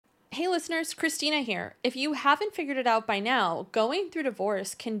Hey listeners, Christina here. If you haven't figured it out by now, going through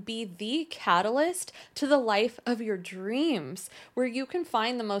divorce can be the catalyst to the life of your dreams, where you can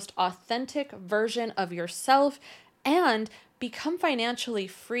find the most authentic version of yourself and become financially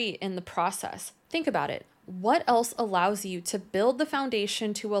free in the process. Think about it. What else allows you to build the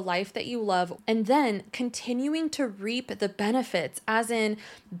foundation to a life that you love and then continuing to reap the benefits, as in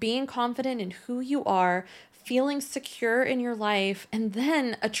being confident in who you are, feeling secure in your life, and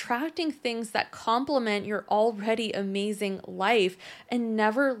then attracting things that complement your already amazing life and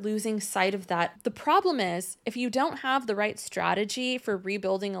never losing sight of that? The problem is, if you don't have the right strategy for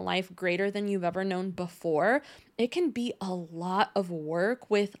rebuilding a life greater than you've ever known before, it can be a lot of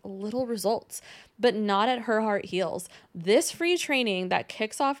work with little results, but not at Her Heart Heals. This free training that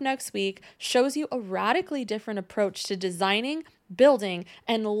kicks off next week shows you a radically different approach to designing, building,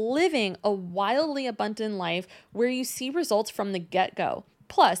 and living a wildly abundant life where you see results from the get-go.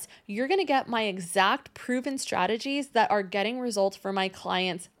 Plus, you're going to get my exact proven strategies that are getting results for my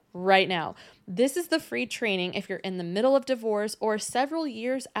clients right now. This is the free training if you're in the middle of divorce or several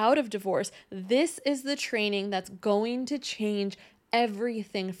years out of divorce. This is the training that's going to change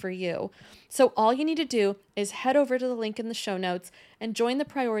everything for you. So all you need to do is head over to the link in the show notes and join the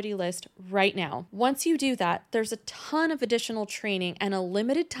priority list right now. Once you do that, there's a ton of additional training and a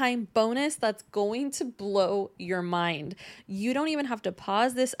limited time bonus that's going to blow your mind. You don't even have to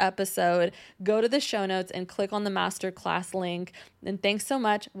pause this episode, go to the show notes and click on the masterclass link. And thanks so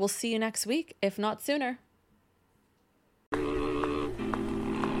much. We'll see you next week, if not sooner.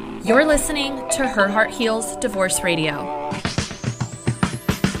 You're listening to Her Heart Heals Divorce Radio.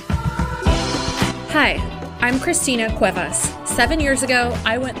 Hi, I'm Christina Cuevas. 7 years ago,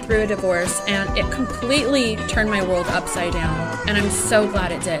 I went through a divorce and it completely turned my world upside down, and I'm so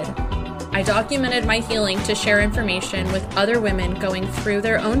glad it did. I documented my healing to share information with other women going through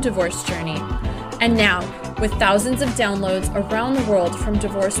their own divorce journey. And now, with thousands of downloads around the world from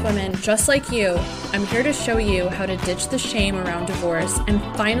divorced women just like you, I'm here to show you how to ditch the shame around divorce and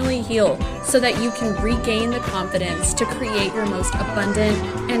finally heal so that you can regain the confidence to create your most abundant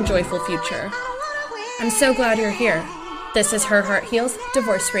and joyful future. I'm so glad you're here. This is Her Heart Heals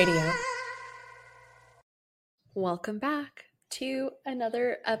Divorce Radio. Welcome back to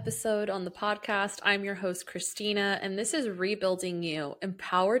another episode on the podcast. I'm your host, Christina, and this is Rebuilding You,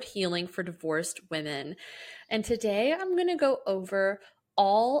 Empowered Healing for Divorced Women. And today I'm going to go over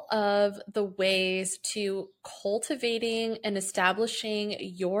all of the ways to cultivating and establishing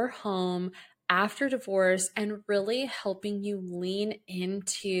your home after divorce and really helping you lean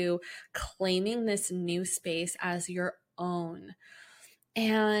into claiming this new space as your own.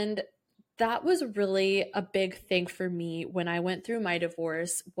 And that was really a big thing for me when I went through my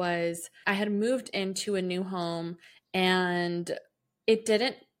divorce. Was I had moved into a new home and it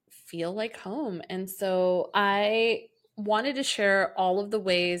didn't feel like home. And so I wanted to share all of the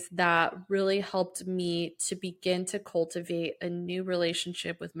ways that really helped me to begin to cultivate a new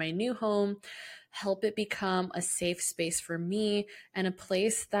relationship with my new home, help it become a safe space for me and a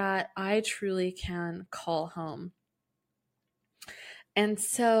place that I truly can call home. And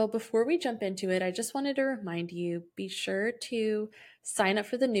so before we jump into it, I just wanted to remind you, be sure to sign up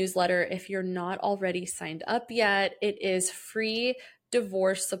for the newsletter if you're not already signed up yet. It is free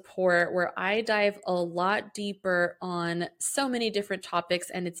divorce support where I dive a lot deeper on so many different topics,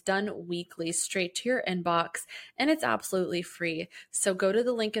 and it's done weekly straight to your inbox, and it's absolutely free. So go to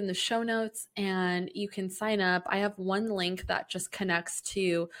the link in the show notes and you can sign up. I have one link that just connects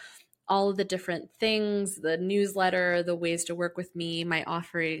to all of the different things, the newsletter, the ways to work with me, my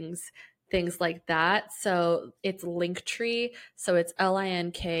offerings, things like that. So it's Linktree. So it's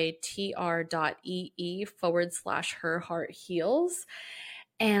linktr.ee/Her Heart Heals.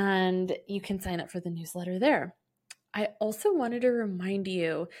 And you can sign up for the newsletter there. I also wanted to remind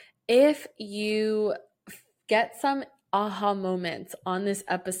you, if you get some aha moments on this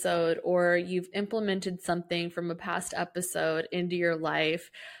episode, or you've implemented something from a past episode into your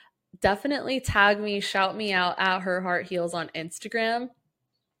life, definitely tag me, shout me out at Her Heart Heals on Instagram.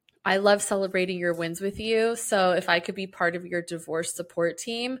 I love celebrating your wins with you. So if I could be part of your divorce support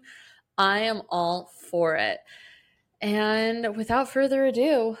team, I am all for it. And without further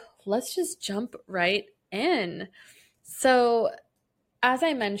ado, let's just jump right in. So as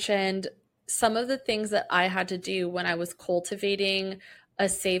I mentioned, some of the things that I had to do when I was cultivating a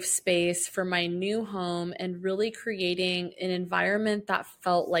safe space for my new home and really creating an environment that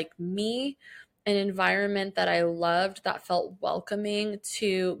felt like me, an environment that I loved, that felt welcoming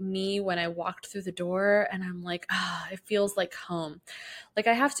to me when I walked through the door. And I'm like, it feels like home. Like,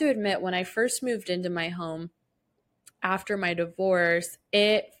 I have to admit, when I first moved into my home, after my divorce,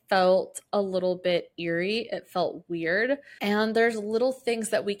 it felt a little bit eerie. It felt weird. And there's little things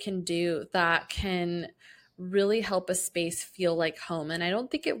that we can do that can really help a space feel like home. And I don't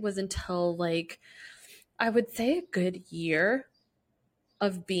think it was until like, I would say a good year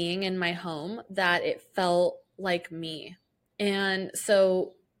of being in my home that it felt like me. And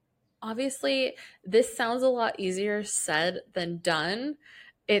so obviously, this sounds a lot easier said than done.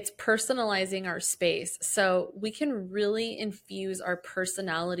 It's personalizing our space. So we can really infuse our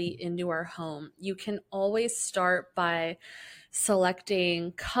personality into our home. You can always start by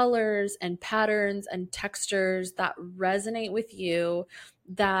selecting colors and patterns and textures that resonate with you,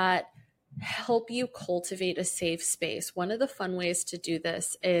 that help you cultivate a safe space. One of the fun ways to do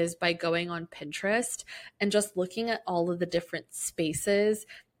this is by going on Pinterest and just looking at all of the different spaces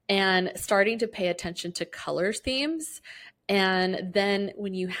and starting to pay attention to color themes. And then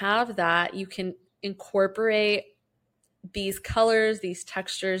when you have that, you can incorporate these colors, these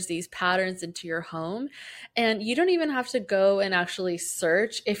textures, these patterns into your home. And you don't even have to go and actually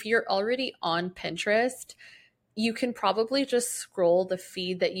search. If you're already on Pinterest, you can probably just scroll the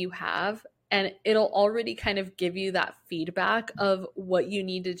feed that you have and it'll already kind of give you that feedback of what you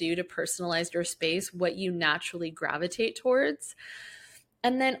need to do to personalize your space, what you naturally gravitate towards.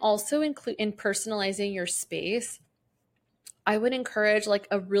 And then also include in personalizing your space, I would encourage like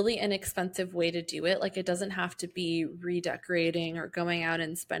a really inexpensive way to do it. Like it doesn't have to be redecorating or going out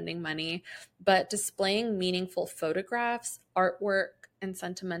and spending money, but displaying meaningful photographs, artwork, and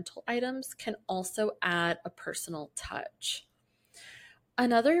sentimental items can also add a personal touch.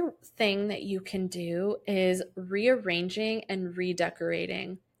 Another thing that you can do is rearranging and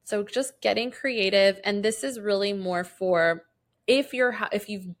redecorating. So just getting creative, and this is really more for if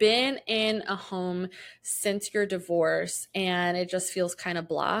you've been in a home since your divorce and it just feels kind of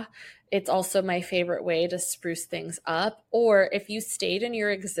blah. It's also my favorite way to spruce things up. Or if you stayed in your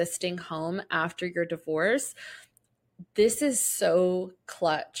existing home after your divorce, this is so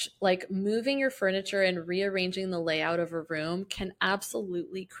clutch. Like moving your furniture and rearranging the layout of a room can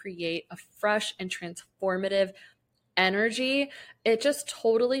absolutely create a fresh and transformative energy. It just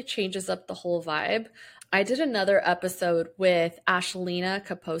totally changes up the whole vibe. I did another episode with Ashlina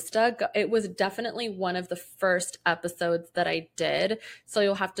Caposta. It was definitely one of the first episodes that I did. So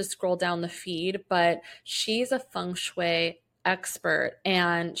you'll have to scroll down the feed, but she's a feng shui expert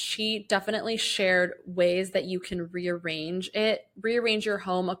and she definitely shared ways that you can rearrange your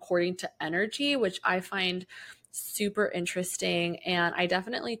home according to energy, which I find super interesting. And I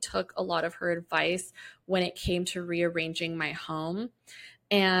definitely took a lot of her advice when it came to rearranging my home.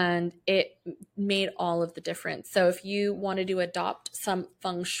 And it made all of the difference. So if you wanted to adopt some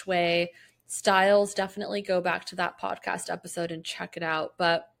feng shui styles, definitely go back to that podcast episode and check it out.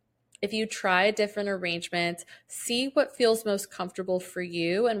 But if you try different arrangements, see what feels most comfortable for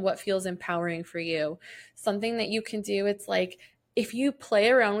you and what feels empowering for you. Something that you can do, it's like if you play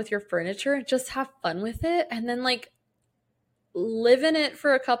around with your furniture, just have fun with it and then like live in it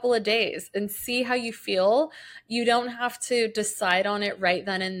for a couple of days and see how you feel. You don't have to decide on it right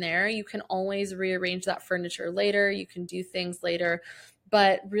then and there. You can always rearrange that furniture later. You can do things later.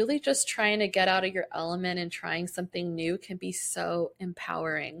 But really just trying to get out of your element and trying something new can be so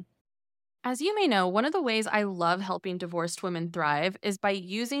empowering. As you may know, one of the ways I love helping divorced women thrive is by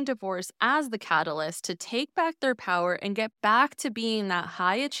using divorce as the catalyst to take back their power and get back to being that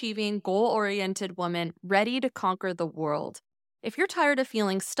high-achieving, goal-oriented woman ready to conquer the world. If you're tired of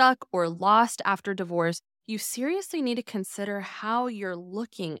feeling stuck or lost after divorce, you seriously need to consider how you're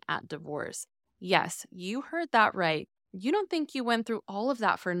looking at divorce. Yes, you heard that right. You don't think you went through all of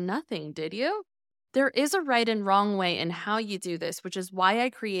that for nothing, did you? There is a right and wrong way in how you do this, which is why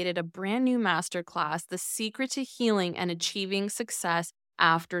I created a brand new masterclass, The Secret to Healing and Achieving Success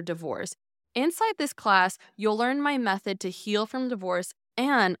After Divorce. Inside this class, you'll learn my method to heal from divorce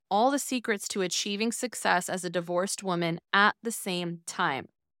and all the secrets to achieving success as a divorced woman at the same time.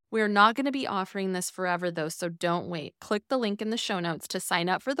 We're not going to be offering this forever though, so don't wait. Click the link in the show notes to sign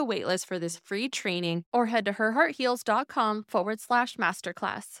up for the waitlist for this free training or head to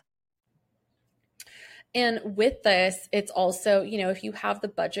herheartheals.com/masterclass. And with this, it's also, if you have the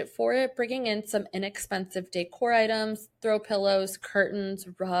budget for it, bringing in some inexpensive decor items, throw pillows, curtains,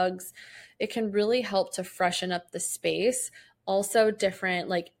 rugs, it can really help to freshen up the space. Also, different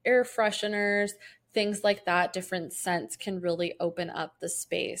like air fresheners, things like that, different scents can really open up the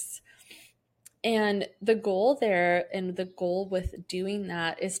space. And the goal there and the goal with doing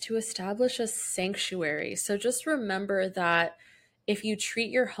that is to establish a sanctuary. So just remember that if you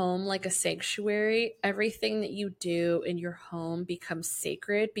treat your home like a sanctuary, everything that you do in your home becomes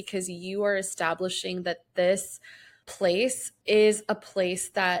sacred because you are establishing that this place is a place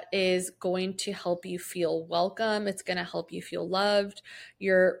that is going to help you feel welcome. It's going to help you feel loved.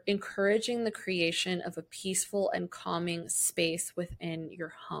 You're encouraging the creation of a peaceful and calming space within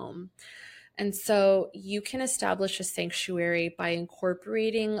your home. And so you can establish a sanctuary by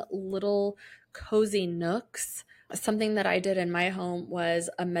incorporating little cozy nooks. Something that I did in my home was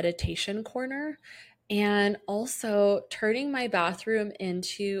a meditation corner, and also turning my bathroom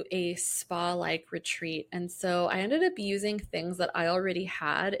into a spa like retreat. And so I ended up using things that I already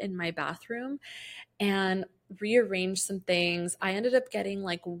had in my bathroom and rearranged some things. I ended up getting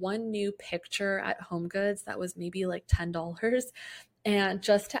like one new picture at Home Goods that was maybe like $10, and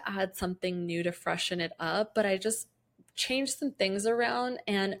just to add something new to freshen it up. But I just changed some things around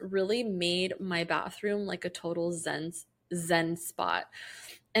and really made my bathroom like a total zen spot.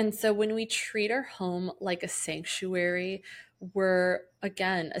 And so when we treat our home like a sanctuary, we're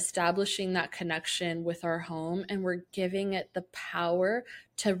again establishing that connection with our home, and we're giving it the power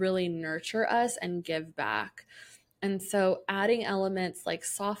to really nurture us and give back. And so adding elements like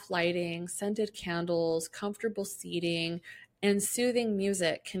soft lighting, scented candles, comfortable seating, and soothing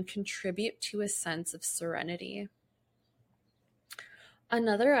music can contribute to a sense of serenity.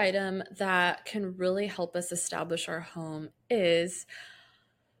 Another item that can really help us establish our home is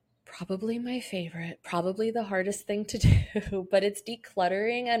probably my favorite, probably the hardest thing to do, but it's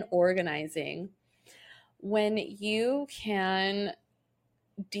decluttering and organizing. When you can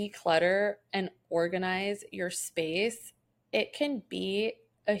declutter and organize your space, it can be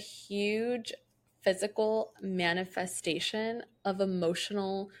a huge physical manifestation of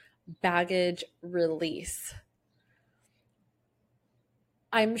emotional baggage release.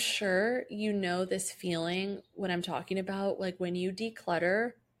 I'm sure you know this feeling when I'm talking about, like when you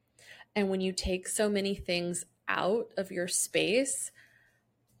declutter and when you take so many things out of your space,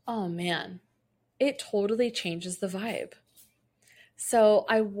 oh man, it totally changes the vibe. So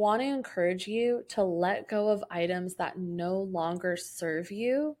I want to encourage you to let go of items that no longer serve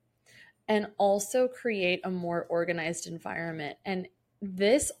you and also create a more organized environment. And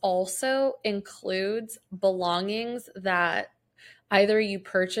this also includes belongings that either you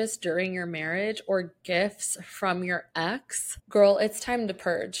purchased during your marriage or gifts from your ex. Girl, it's time to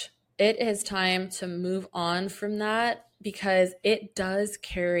purge. It is time to move on from that because it does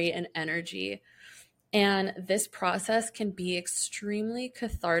carry an energy. And this process can be extremely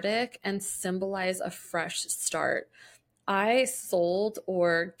cathartic and symbolize a fresh start. I sold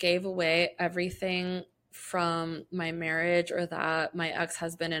or gave away everything from my marriage or that my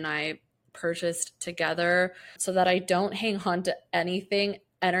ex-husband and I purchased together so that I don't hang on to anything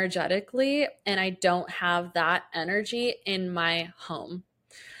energetically and I don't have that energy in my home.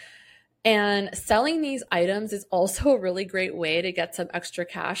 And selling these items is also a really great way to get some extra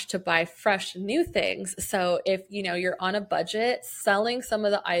cash to buy fresh new things. So if you're on a budget, selling some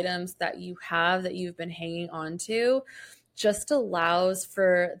of the items that you have that you've been hanging on to just allows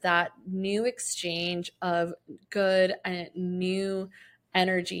for that new exchange of good and new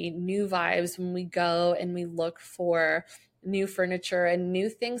energy, new vibes when we go and we look for new furniture and new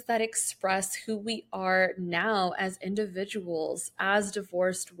things that express who we are now as individuals, as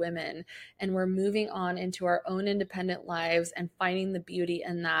divorced women. And we're moving on into our own independent lives and finding the beauty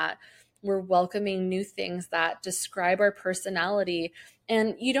in that. We're welcoming new things that describe our personality.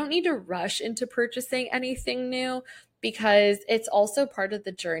 And you don't need to rush into purchasing anything new, because it's also part of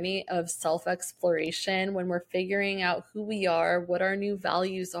the journey of self-exploration when we're figuring out who we are, what our new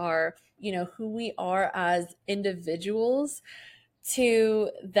values are, who we are as individuals, to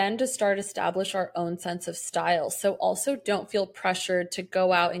then to start establish our own sense of style. So also don't feel pressured to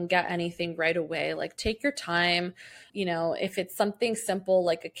go out and get anything right away. Like take your time, if it's something simple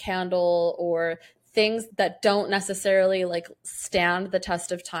like a candle or things that don't necessarily like stand the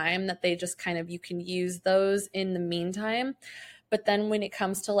test of time, that they just kind of, you can use those in the meantime. But then when it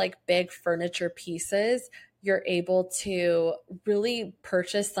comes to like big furniture pieces, you're able to really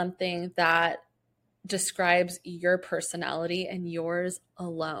purchase something that describes your personality and yours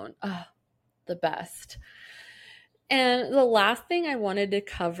alone. Oh, the best. And the last thing I wanted to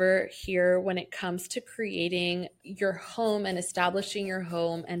cover here when it comes to creating your home and establishing your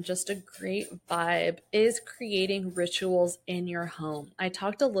home and just a great vibe is creating rituals in your home. I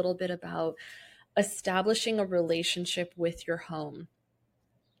talked a little bit about establishing a relationship with your home.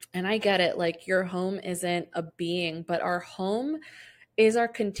 And I get it, like your home isn't a being, but our home is our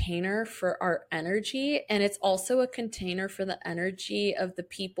container for our energy. And it's also a container for the energy of the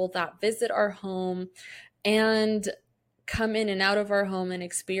people that visit our home and come in and out of our home and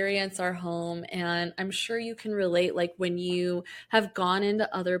experience our home. And I'm sure you can relate, like when you have gone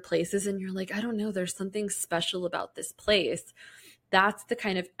into other places and you're like, I don't know, there's something special about this place. That's the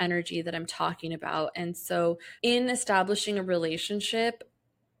kind of energy that I'm talking about. And so in establishing a relationship,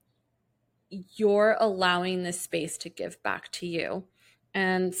 you're allowing this space to give back to you.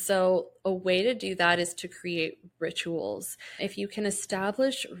 And so, a way to do that is to create rituals. If you can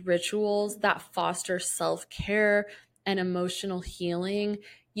establish rituals that foster self care and emotional healing,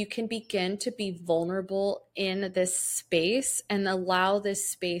 you can begin to be vulnerable in this space and allow this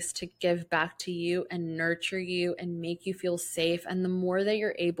space to give back to you and nurture you and make you feel safe. And the more that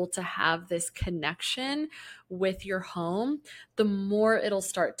you're able to have this connection with your home, the more it'll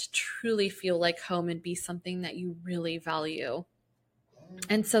start to truly feel like home and be something that you really value.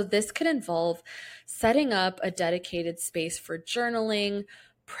 And so this could involve setting up a dedicated space for journaling,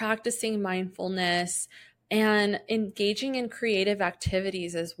 practicing mindfulness, and engaging in creative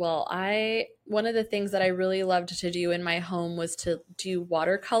activities as well. One of the things that I really loved to do in my home was to do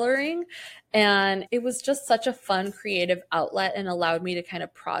watercoloring, and it was just such a fun creative outlet and allowed me to kind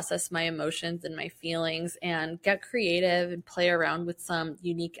of process my emotions and my feelings and get creative and play around with some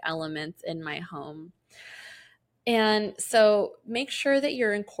unique elements in my home. And so make sure that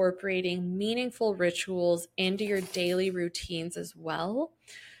you're incorporating meaningful rituals into your daily routines as well.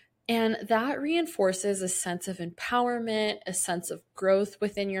 And that reinforces a sense of empowerment, a sense of growth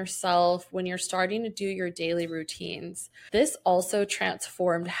within yourself when you're starting to do your daily routines. This also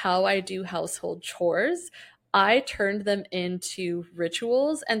transformed how I do household chores. I turned them into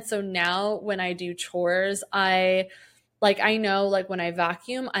rituals. And so now when I do chores, I know like when I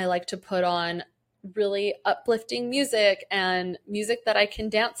vacuum, I like to put on really uplifting music and music that I can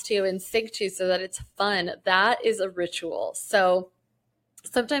dance to and sing to so that it's fun. That is a ritual. So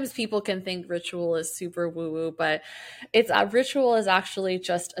sometimes people can think ritual is super woo-woo, but a ritual is actually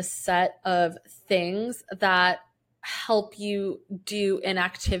just a set of things that help you do an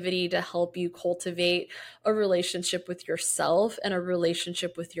activity to help you cultivate a relationship with yourself and a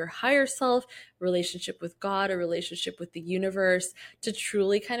relationship with your higher self, relationship with God, a relationship with the universe, to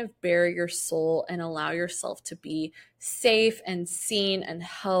truly kind of bare your soul and allow yourself to be safe and seen and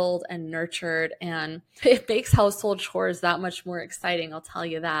held and nurtured. And it makes household chores that much more exciting, I'll tell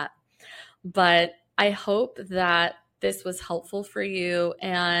you that. But I hope that this was helpful for you,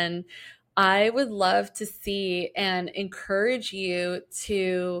 and I would love to see and encourage you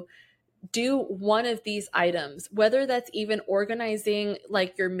to do one of these items, whether that's even organizing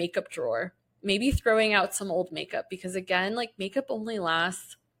like your makeup drawer, maybe throwing out some old makeup, because again, like makeup only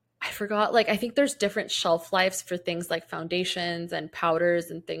lasts, I forgot, like I think there's different shelf lives for things like foundations and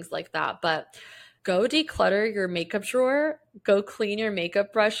powders and things like that. But go declutter your makeup drawer, go clean your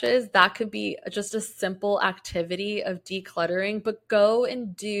makeup brushes. That could be just a simple activity of decluttering, but go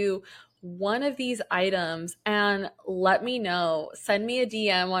and do one of these items and let me know. Send me a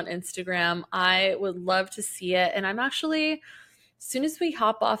DM on Instagram. I would love to see it. And I'm actually, as soon as we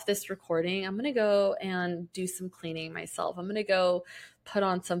hop off this recording, I'm going to go and do some cleaning myself. I'm going to go put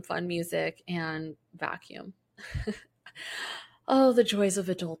on some fun music and vacuum. Oh, the joys of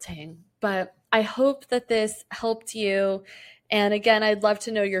adulting. But I hope that this helped you. And again, I'd love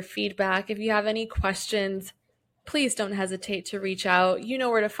to know your feedback. If you have any questions, please don't hesitate to reach out. You know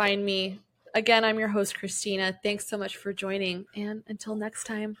where to find me. Again, I'm your host, Christina. Thanks so much for joining. And until next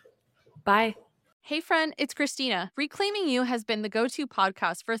time, bye. Hey friend, it's Christina. Reclaiming You has been the go-to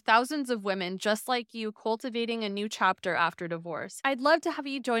podcast for thousands of women just like you cultivating a new chapter after divorce. I'd love to have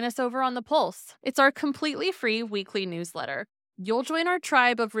you join us over on The Pulse. It's our completely free weekly newsletter. You'll join our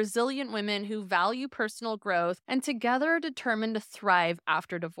tribe of resilient women who value personal growth and together are determined to thrive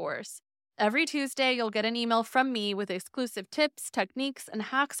after divorce. Every Tuesday, you'll get an email from me with exclusive tips, techniques, and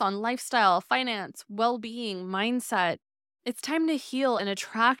hacks on lifestyle, finance, well-being, mindset. It's time to heal and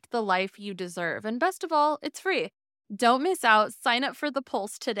attract the life you deserve. And best of all, it's free. Don't miss out. Sign up for The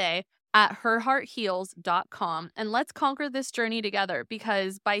Pulse today at herheartheals.com. And let's conquer this journey together,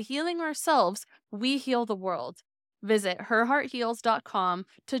 because by healing ourselves, we heal the world. Visit herheartheals.com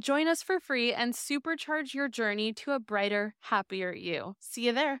to join us for free and supercharge your journey to a brighter, happier you. See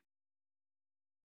you there.